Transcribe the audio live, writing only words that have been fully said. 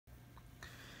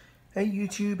Hey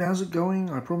YouTube, how's it going?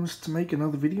 I promised to make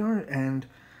another video, and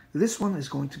this one is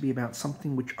going to be about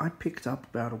something which I picked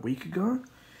up about a week ago,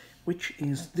 which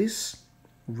is this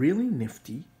really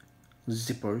nifty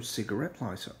ZIPPO cigarette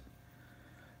lighter.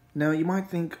 Now you might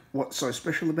think, what's so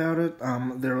special about it?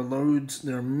 There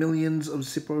are millions of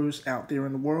ZIPPOs out there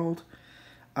in the world,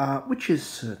 which is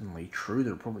certainly true.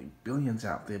 There are probably billions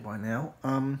out there by now.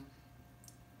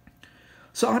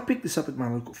 So I picked this up at my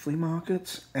local flea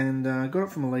market and got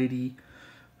it from a lady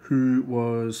who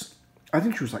was, I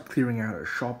think she was like clearing out her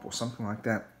shop or something like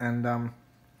that. And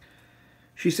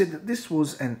she said that this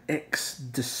was an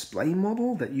ex-display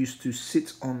model that used to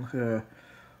sit on her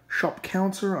shop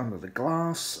counter under the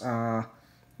glass behind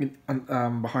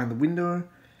the window,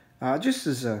 just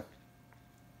as a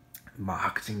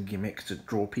marketing gimmick to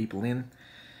draw people in.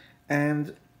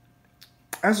 And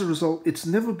as a result, it's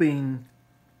never been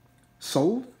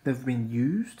sold, never been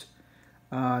used,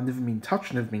 never been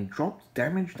touched, never been dropped,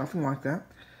 damaged, nothing like that.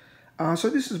 So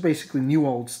this is basically new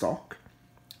old stock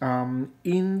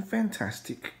in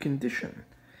fantastic condition.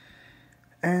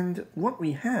 And what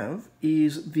we have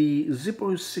is the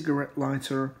ZIPPO cigarette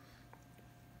lighter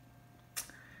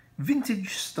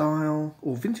vintage style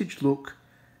or vintage look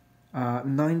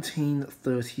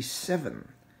 1937.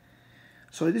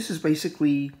 So this is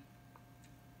basically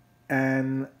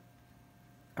an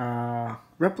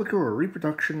replica or a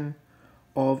reproduction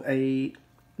of a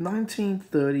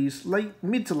 1930s,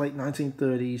 mid to late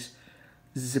 1930s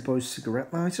ZIPPO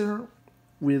cigarette lighter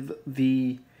with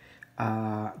the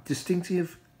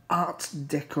distinctive Art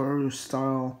Deco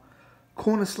style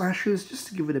corner slashes, just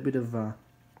to give it a bit of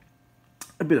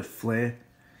flair.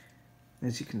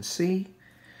 As you can see,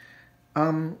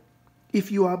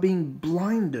 if you are being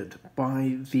blinded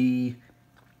by the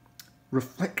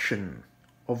reflection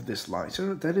of this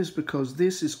lighter, that is because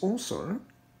this is also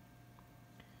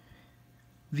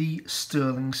the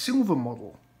sterling silver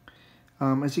model.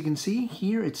 As you can see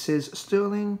here, it says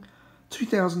sterling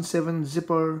 2007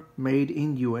 ZIPPO made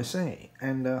in USA,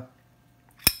 and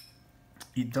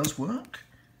it does work,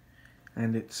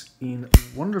 and it's in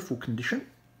wonderful condition.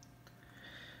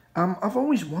 I've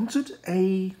always wanted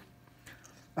a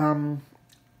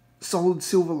solid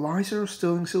silver lighter,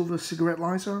 sterling silver cigarette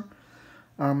lighter.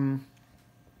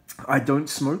 I don't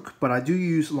smoke, but I do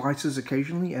use lighters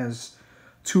occasionally as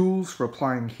tools for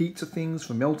applying heat to things,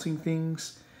 for melting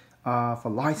things, for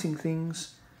lighting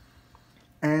things.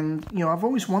 And, you know, I've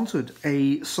always wanted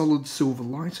a solid silver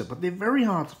lighter, but they're very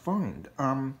hard to find.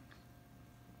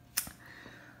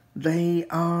 They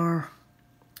are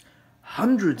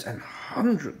hundreds and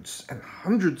hundreds and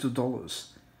hundreds of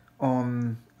dollars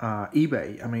on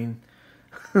eBay. I mean,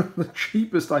 the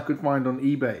cheapest I could find on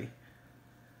eBay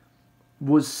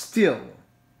was still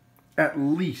at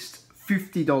least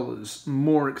 $50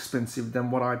 more expensive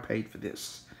than what I paid for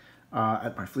this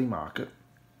at my flea market,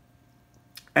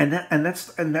 and that's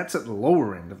at the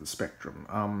lower end of the spectrum.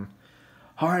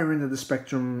 Higher end of the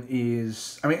spectrum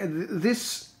is, I mean,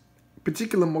 this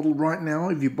particular model right now,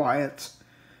 if you buy it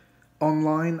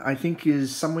online, I think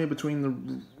is somewhere between the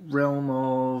realm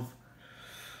of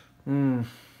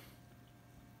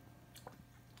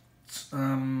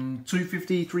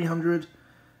 $250, $300,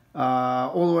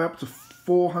 all the way up to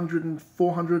 $400,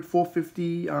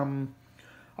 $450.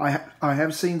 I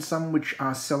have seen some which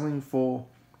are selling for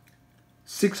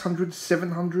 $600,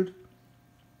 $700,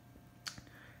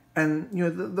 and you know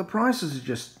the prices are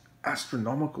just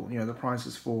astronomical. You know, the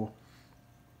prices for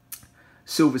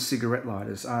silver cigarette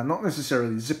lighters, not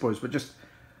necessarily ZIPPOs, but just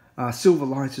silver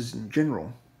lighters in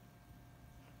general.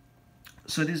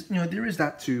 So there's, you know, there is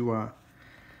that to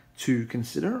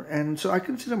consider, and so I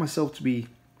consider myself to be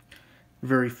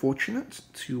very fortunate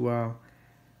to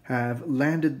have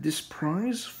landed this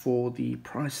prize for the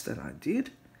price that I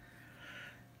did.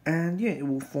 And yeah, it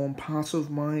will form part of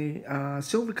my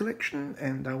silver collection,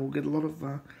 and I will get a lot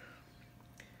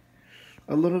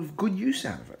of good use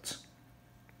out of it.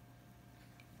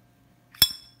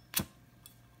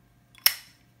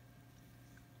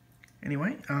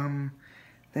 Anyway,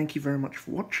 thank you very much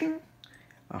for watching.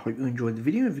 I hope you enjoyed the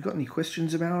video. If you've got any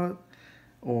questions about it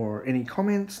or any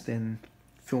comments, then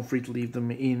feel free to leave them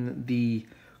in the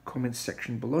comments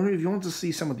section below. If you want to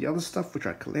see some of the other stuff which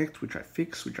I collect, which I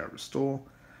fix, which I restore,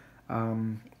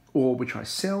 or which I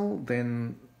sell,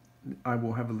 then I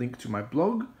will have a link to my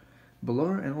blog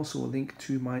below, and also a link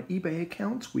to my eBay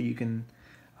account where you can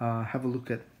have a look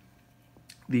at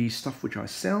the stuff which I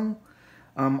sell.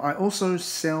 I also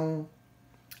sell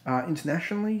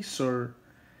internationally, so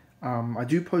I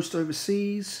do post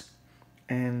overseas,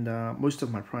 and most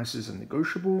of my prices are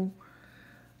negotiable.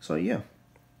 So yeah,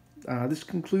 this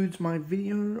concludes my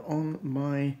video on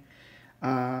my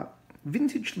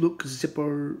Vintage look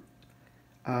ZIPPO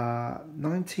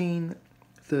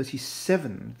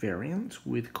 1937 variant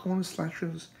with corner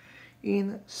slashes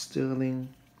in sterling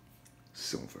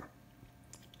silver.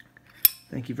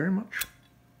 Thank you very much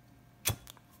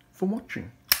for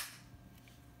watching.